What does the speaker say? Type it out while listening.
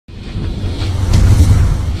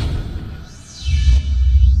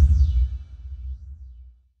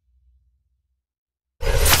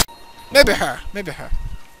Maybe her. Maybe her.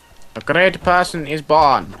 A great person is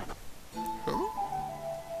born. Who?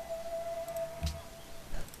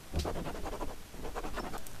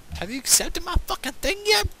 Have you accepted my fucking thing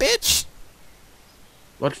yet, bitch?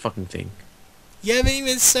 What fucking thing? You haven't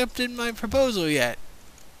even accepted my proposal yet.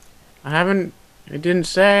 I haven't... It didn't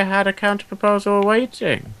say I had a counter proposal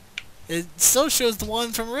waiting. It still shows the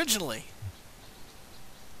one from originally.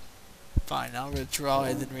 Fine, I'll withdraw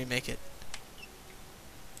and then remake it.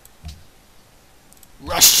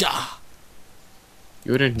 Russia!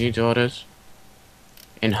 You don't need orders.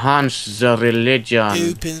 Enhance the religion.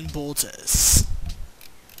 Open borders.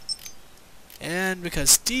 And because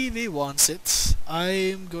Stevie wants it,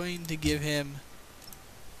 I'm going to give him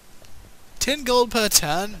 10 gold per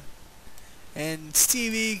turn. And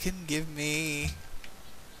Stevie can give me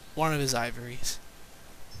one of his ivories.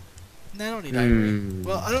 No, I don't need ivory.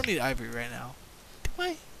 Well, I don't need ivory right now. Do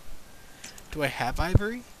I? Do I have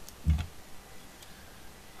ivory?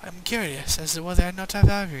 I'm curious as to whether I not have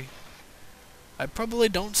ivory. I probably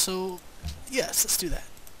don't, so yes, let's do that.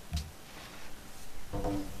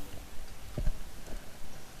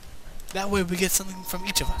 That way we get something from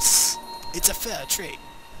each of us. It's a fair trade.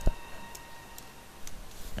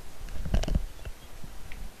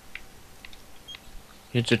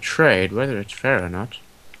 It's a trade, whether it's fair or not.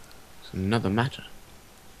 It's another matter.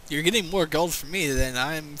 You're getting more gold from me than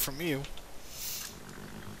I'm from you.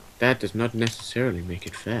 That does not necessarily make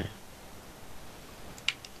it fair.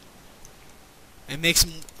 It makes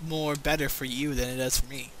more better for you than it does for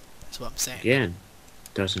me. That's what I'm saying. Again,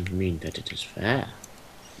 doesn't mean that it is fair.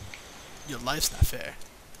 Your life's not fair.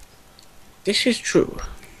 This is true.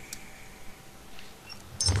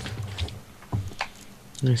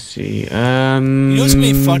 Let's see, You know what's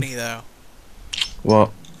gonna be funny though?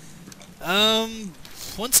 What?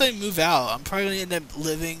 Once I move out, I'm probably gonna end up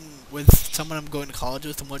living with someone I'm going to college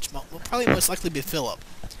with, and which will probably most likely be Philip,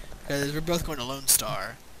 because we're both going to Lone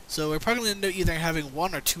Star. So we're probably gonna end up either having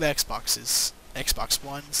one or two Xboxes, Xbox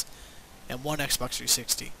Ones, and one Xbox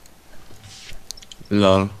 360.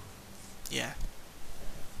 Lol. Yeah.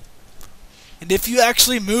 And if you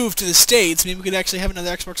actually move to the States, maybe we could actually have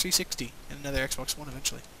another Xbox 360 and another Xbox One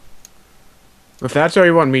eventually. If that's all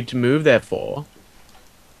you want me to move there for.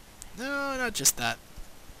 No, not just that.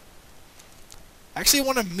 I actually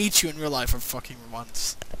want to meet you in real life for fucking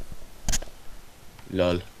once.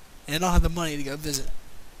 Lol. And I don't have the money to go visit.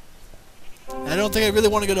 And I don't think I really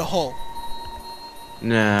want to go to Hull.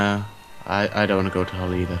 No, I don't want to go to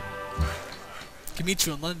Hull either. I can meet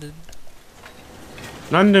you in London.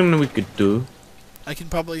 London we could do. I can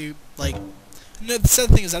probably, like... No, the sad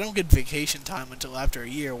thing is I don't get vacation time until after a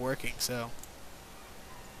year working, so...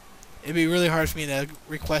 It'd be really hard for me to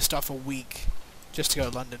request off a week just to go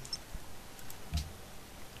to London.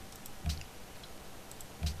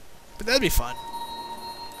 But that'd be fun.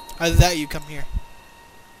 Either that or you come here.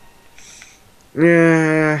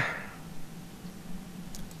 Yeah.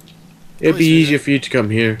 It'd be easier for you to come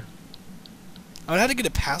here. I would have to get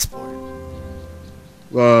a passport.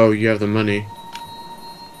 Whoa, you have the money.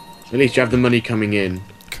 At least you have the money coming in.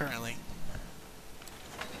 Currently.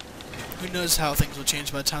 Who knows how things will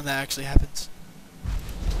change by the time that actually happens.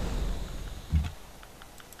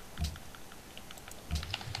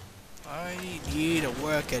 I need a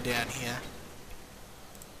worker down here.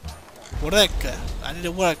 Worker. I need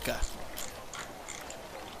a worker.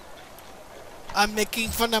 I'm making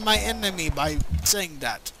fun of my enemy by saying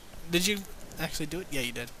that. Did you actually do it? Yeah,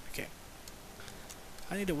 you did. Okay.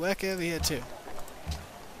 I need a worker over here too.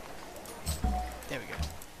 There we go.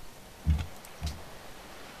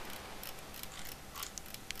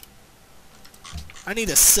 I need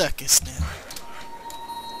a circus now.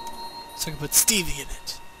 So I can put Stevie in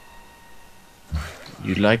it.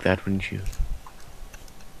 You'd like that, wouldn't you?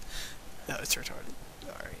 No, it's retarded.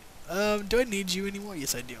 Alright. Do I need you anymore?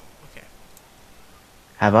 Yes, I do. Okay.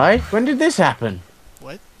 Have I? When did this happen?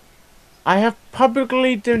 What? I have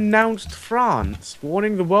publicly denounced France,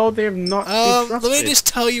 warning the world they have not been trusted. Let me just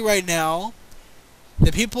tell you right now,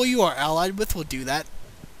 the people you are allied with will do that,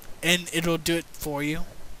 and it'll do it for you.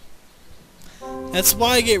 That's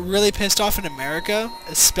why I get really pissed off in America,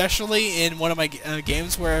 especially in one of my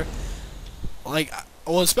games where, like,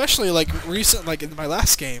 well, especially like recent, like in my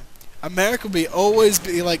last game, America will always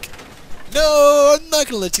be like, no, I'm not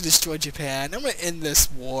gonna let you destroy Japan. I'm gonna end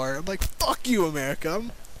this war. I'm like, fuck you, America.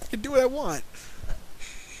 I can do what I want.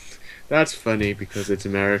 That's funny because it's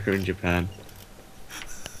America and Japan.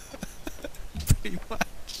 Pretty much.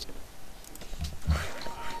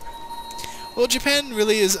 Well, Japan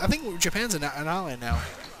really is. I think Japan's an ally now.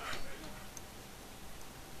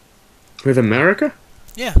 With America?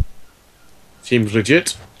 Yeah. Seems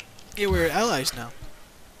legit. Yeah, we're allies now.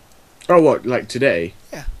 Oh, what? Like today?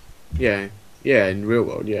 Yeah. Yeah. Yeah, in real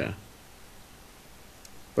world, yeah.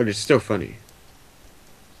 But it's still funny.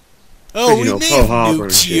 Oh, You we know, may Pearl have Harbor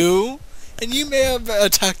and nuked shit. you, and you may have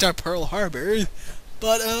attacked our Pearl Harbor,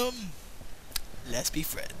 but, let's be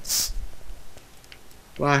friends.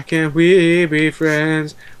 Why can't we be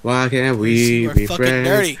friends? Why can't we We're be fucking friends?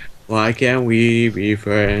 nerdy. Why can't we be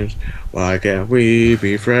friends? Why can't we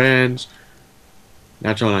be friends?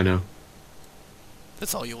 That's all I know.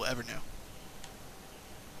 That's all you'll ever know.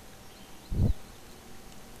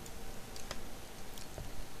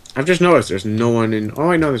 I've just noticed there's no one in... Oh,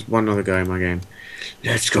 I know there's one other guy in my game.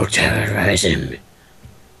 Let's go terrorize him.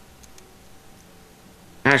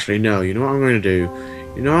 Actually, no. You know what I'm going to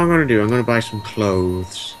do? You know what I'm going to do? I'm going to buy some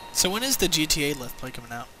clothes. So when is the GTA Let's Play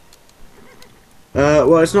coming out?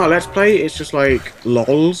 Well, it's not Let's Play. It's just like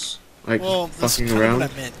lols. Like, Well, that's fucking kind around. of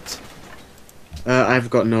what I meant. I've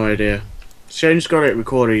got no idea. Shane's got it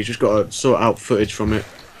recorded. He's just got to sort out footage from it.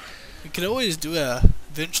 We could always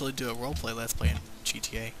eventually do a roleplay Let's Play in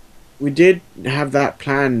GTA. We did have that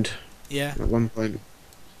planned Yeah. at one point.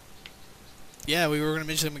 Yeah, we were gonna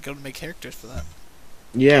mention we go to make characters for that.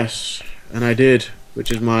 Yes, and I did,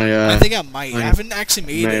 which is my I think I might. I my haven't actually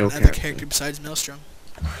made male another character. character besides Maelstrom.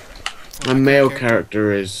 my male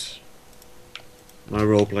character is my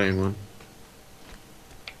role-playing one.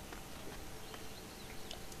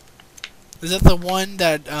 Is that the one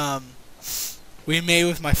that we made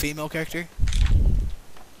with my female character?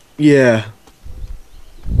 Yeah.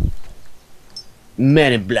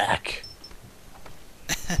 Men in Black.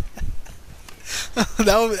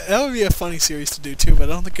 that would be a funny series to do too, but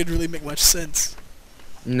I don't think it'd really make much sense.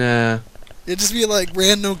 Nah. It'd just be like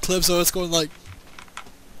random clips of us going like,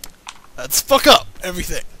 "Let's fuck up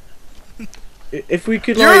everything. If we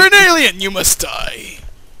could, You're like, an alien. You must die."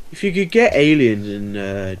 if you could get aliens in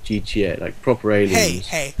GTA, like proper aliens.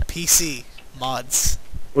 Hey, PC mods.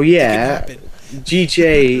 Well, Make it yeah. happen.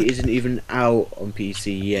 GTA isn't even out on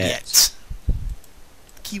PC yet.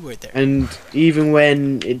 Keyword there. And even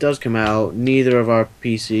when it does come out, neither of our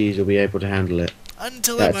PCs will be able to handle it.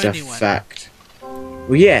 Until I That's buy a a new one. fact.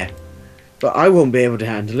 Well, yeah, but I won't be able to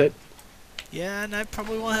handle it. Yeah, and I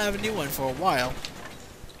probably won't have a new one for a while.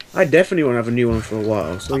 I definitely won't have a new one for a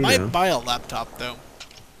while. So I you might know, buy a laptop though.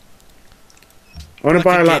 I want to Like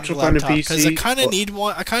buy a gaming laptop and a because PC. I kind of need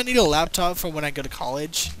one. I kind of need a laptop for when I go to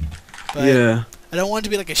college. But Yeah. I don't want it to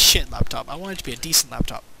be like a shit laptop. I want it to be a decent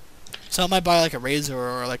laptop. So I might buy like a Razer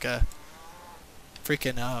or like a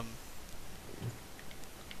freaking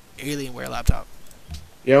Alienware laptop.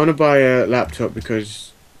 Yeah, I want to buy a laptop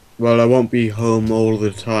because, well, I won't be home all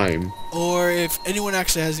the time. Or if anyone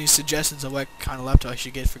actually has any suggestions of what kind of laptop I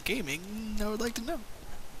should get for gaming, I would like to know.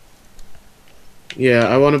 Yeah,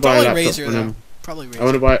 I want to buy a Probably laptop Razer when though. I'm. Probably Razer. I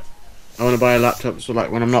want to buy a laptop so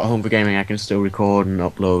like when I'm not home for gaming, I can still record and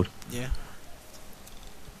upload. Yeah.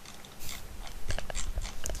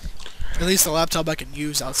 At least a laptop I can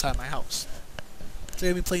use outside my house. So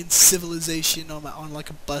I'll be playing Civilization on like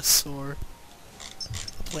a bus or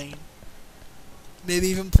a plane. Maybe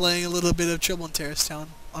even playing a little bit of Trouble in Terrorist Town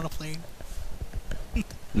on a plane.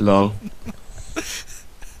 Lol.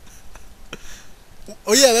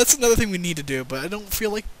 Oh yeah, that's another thing we need to do, but I don't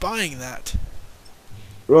feel like buying that.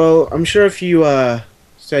 Well, I'm sure if you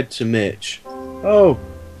said to Mitch, "Oh,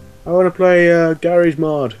 I want to play Gary's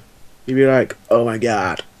mod," he'd be like, "Oh my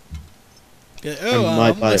god." Be like, oh, I might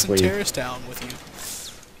I'm buy gonna it some for you. Terrorist Town with you.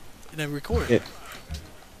 And then record. Yeah.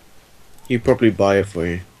 He'd probably buy it for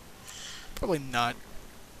you. Probably not.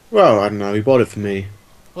 Well, I don't know. He bought it for me.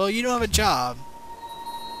 Well, you don't have a job.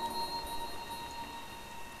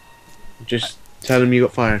 Just tell him you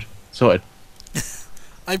got fired. Sorted.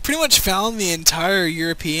 I pretty much found the entire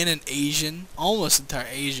European and Asian, almost entire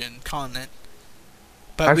Asian continent.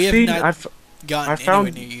 But we have not gotten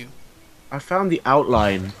anywhere near you. I found the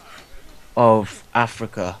outline of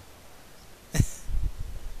Africa.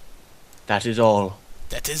 That is all.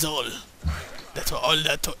 That is all. That's all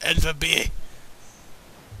that will ever be.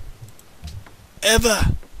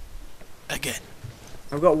 Ever. Again.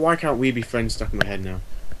 I've got "Why Can't We Be Friends" stuck in my head now.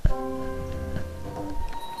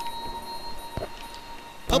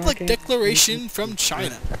 Public declaration from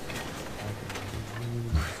China.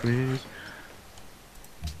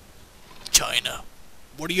 China.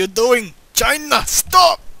 What are you doing? China,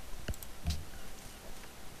 stop!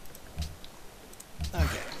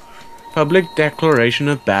 Okay. Public declaration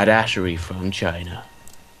of badassery from China.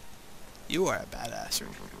 You are a badasser.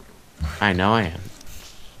 I know I am.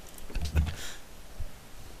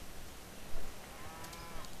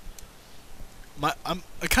 I'm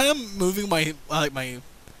kind of moving my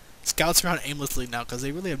scouts around aimlessly now because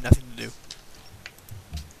they really have nothing to do.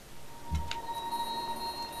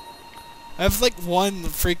 I have like one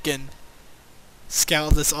freaking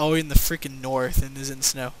scout that's all in the freaking north and is in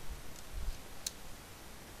snow.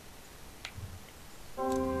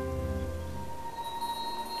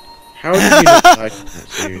 How did you not like that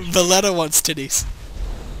series? Valletta wants titties.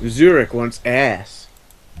 Zurich wants ass.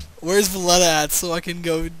 Where's Valletta at so I can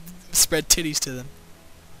go spread titties to them?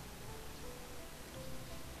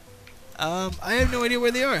 I have no idea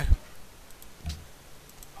where they are.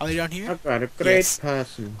 Are they down here? I've got a great Yes.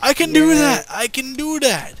 person. I can do that! I can do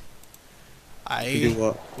that! You do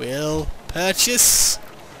what? Will purchase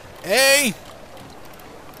a...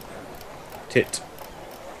 Tit.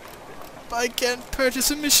 I can't purchase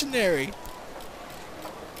a missionary.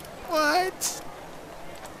 What?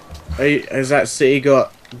 Has that city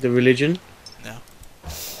got the religion? No.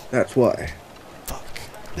 That's why. Fuck.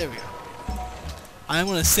 There we go. I'm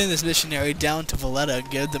gonna send this missionary down to Valletta and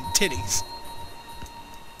give them titties.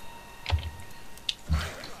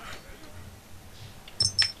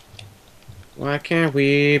 Why can't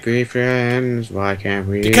we be friends? Why can't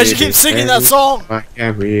we? Because you keep singing that song! Why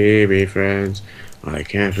can't we be friends? Why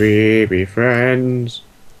can't we be friends?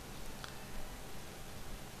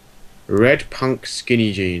 Red punk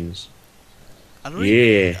skinny jeans. I don't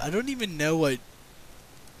Yeah. I don't even know what...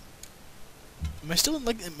 Am I still in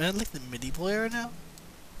like, am I in like the medieval era now?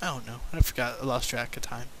 I don't know. I forgot. I lost track of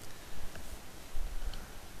time.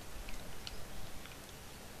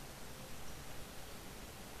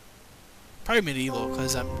 Probably medieval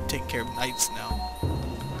because I'm taking care of knights now.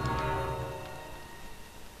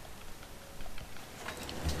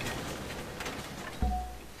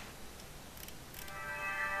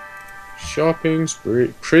 Shopping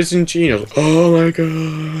spree. Prison chinos. Oh my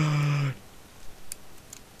god.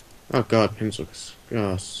 Oh god, pencil.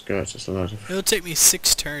 Oh, skirts. That's a lot of. It'll take me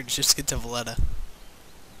 6 turns just to get to Valletta.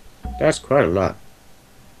 That's quite a lot.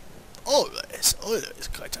 Always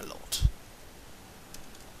quite a lot.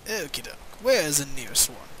 Okie doke. Where is the nearest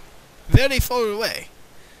one? Very far away.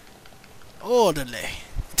 Orderly.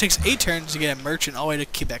 It takes 8 turns to get a merchant all the way to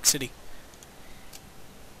Quebec City.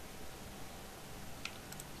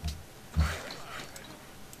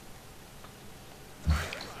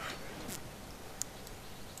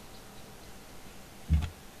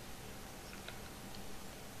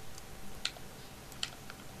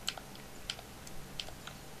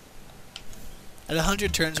 At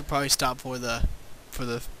 100 turns, we'll probably stop for the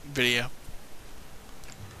video.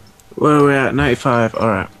 Where are we at? 95.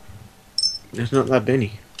 Alright. There's not that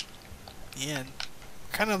many. Yeah,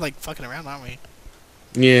 we're kind of like fucking around, aren't we?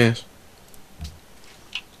 Yes.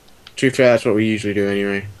 To be fair, that's what we usually do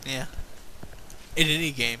anyway. Yeah. In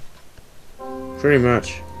any game. Pretty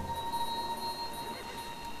much.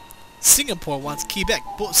 Singapore wants Quebec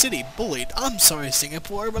City bullied. I'm sorry,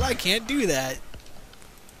 Singapore, but I can't do that.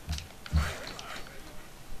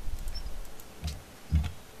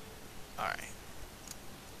 Alright.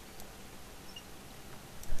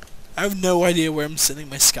 I have no idea where I'm sending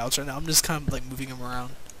my scouts right now. I'm just kind of like moving them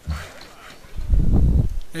around.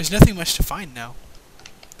 There's nothing much to find now.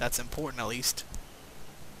 That's important, at least.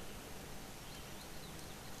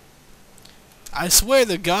 I swear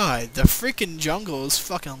to God, the freaking jungle is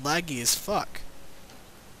fucking laggy as fuck.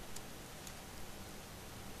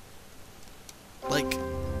 Like,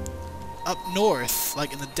 up north,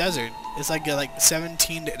 like in the desert, it's like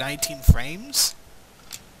 17 to 19 frames.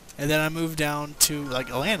 And then I moved down to like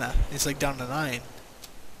Atlanta, it's like down to 9.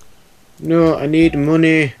 No, I need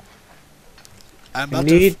money. I'm about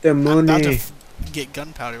the I'm about money. to get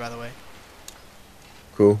gunpowder, by the way.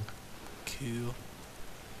 Cool. Cool.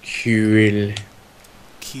 Cool.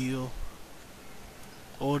 Cool.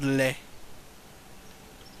 Orderly.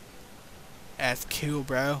 That's cool,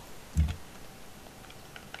 bro.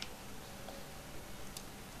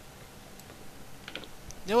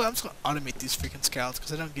 You know what? I'm just gonna automate these freaking scouts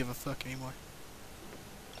because I don't give a fuck anymore.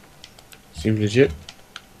 Seems legit.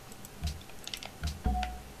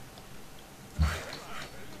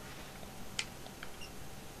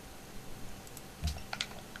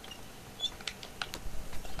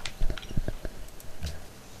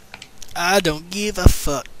 I don't give a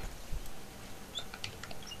fuck.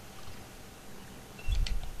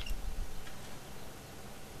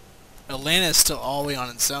 Atlanta is still all the way on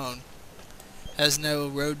its own. Has no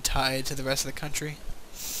road tied to the rest of the country.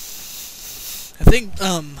 I think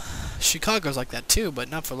Chicago's like that too, but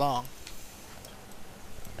not for long.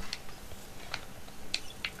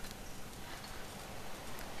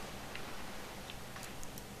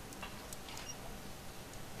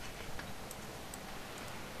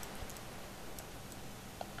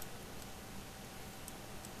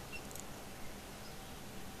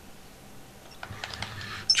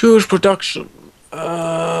 Choose production. I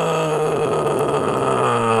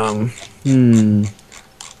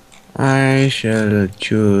shall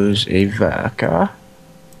choose a worker.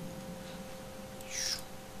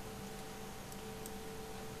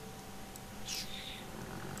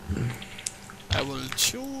 I will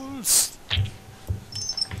choose.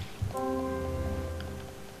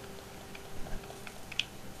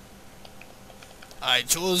 I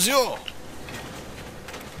choose you.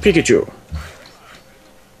 Pikachu.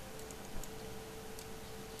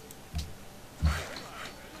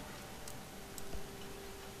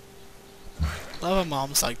 A lot of my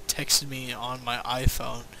mom's like texted me on my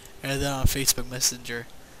iPhone and then on Facebook Messenger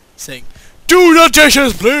saying, "Do the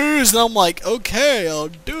dishes, please!" And I'm like, okay, I'll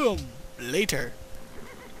do them later.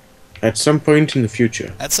 At some point in the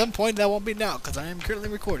future. At some point, that won't be now, because I am currently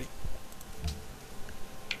recording.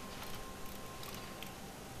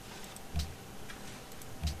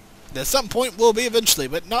 At some point will be eventually,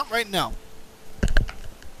 but not right now.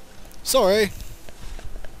 Sorry.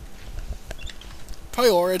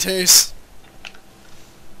 Priorities.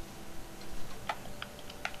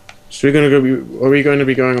 So we're gonna go. Are we going to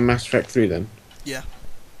be going on Mass Effect 3 then? Yeah.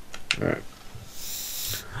 Alright.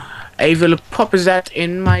 I will pop that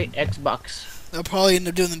in my Xbox. I'll probably end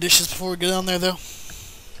up doing the dishes before we get on there, though.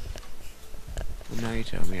 Well, now you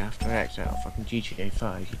tell me after I X out fucking GTA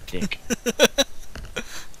 5, you dick.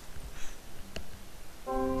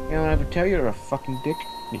 You know, I would tell you're a fucking dick,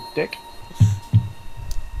 you dick.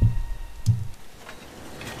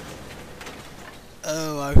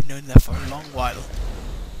 Oh, I've known that for a long while.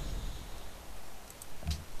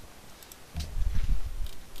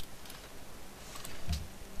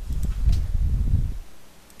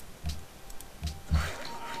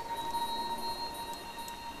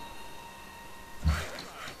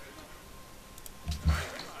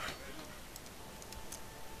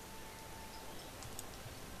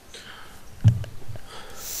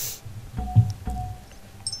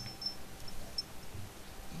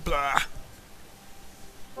 Blah.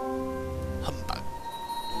 Humbug.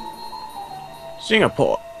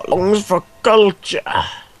 Singapore longs for culture.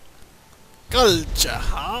 Culture,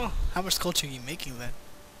 huh? How much culture are you making then?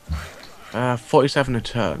 47 a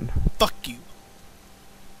turn. Fuck you.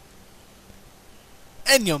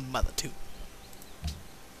 And your mother too.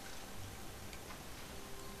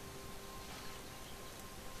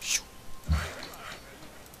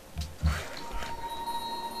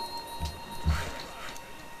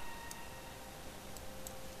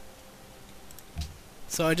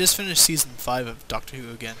 So I just finished season 5 of Doctor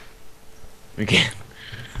Who again. Again.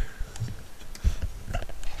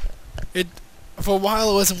 For a while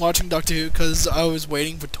I wasn't watching Doctor Who because I was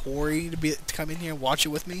waiting for Tori to come in here and watch it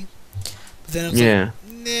with me. But then I was like,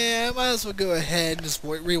 nah, I might as well go ahead and just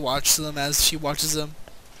rewatch them as she watches them.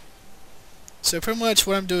 So pretty much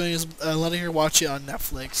what I'm doing is letting her watch it on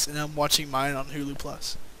Netflix, and I'm watching mine on Hulu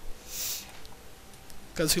Plus.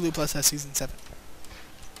 Because Hulu Plus has season 7.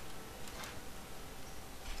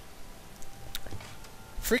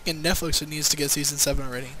 Freaking Netflix needs to get season 7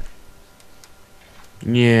 already.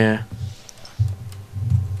 Yeah.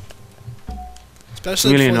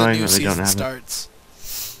 Especially Really before the annoying new that they don't season have starts.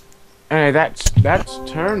 Hey, that's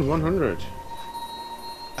turn 100.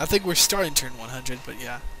 I think we're starting turn 100, but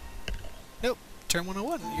yeah. Nope, turn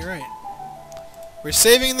 101, you're right. We're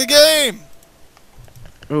saving the game!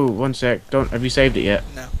 Oh, one sec. Have you saved it yet?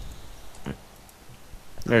 No.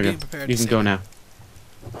 There you go. You can go now.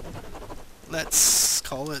 Let's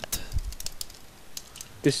call it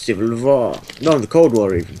The Civil War. No, the Cold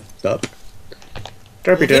War even. Stop.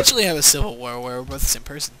 We'll eventually have a civil war where we're both the same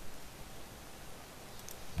person.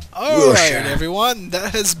 Alright, everyone.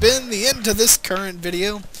 That has been the end of this current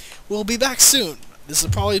video. We'll be back soon. This will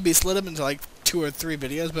probably be split up into like 2 or 3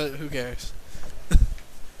 videos, but who cares?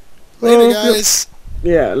 Later, guys.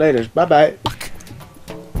 Yeah, later. Bye-bye.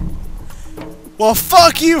 Well,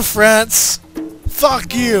 fuck you, France.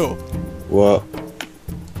 Fuck you. What?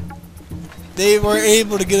 They were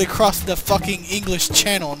able to get across the fucking English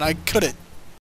channel, and I couldn't.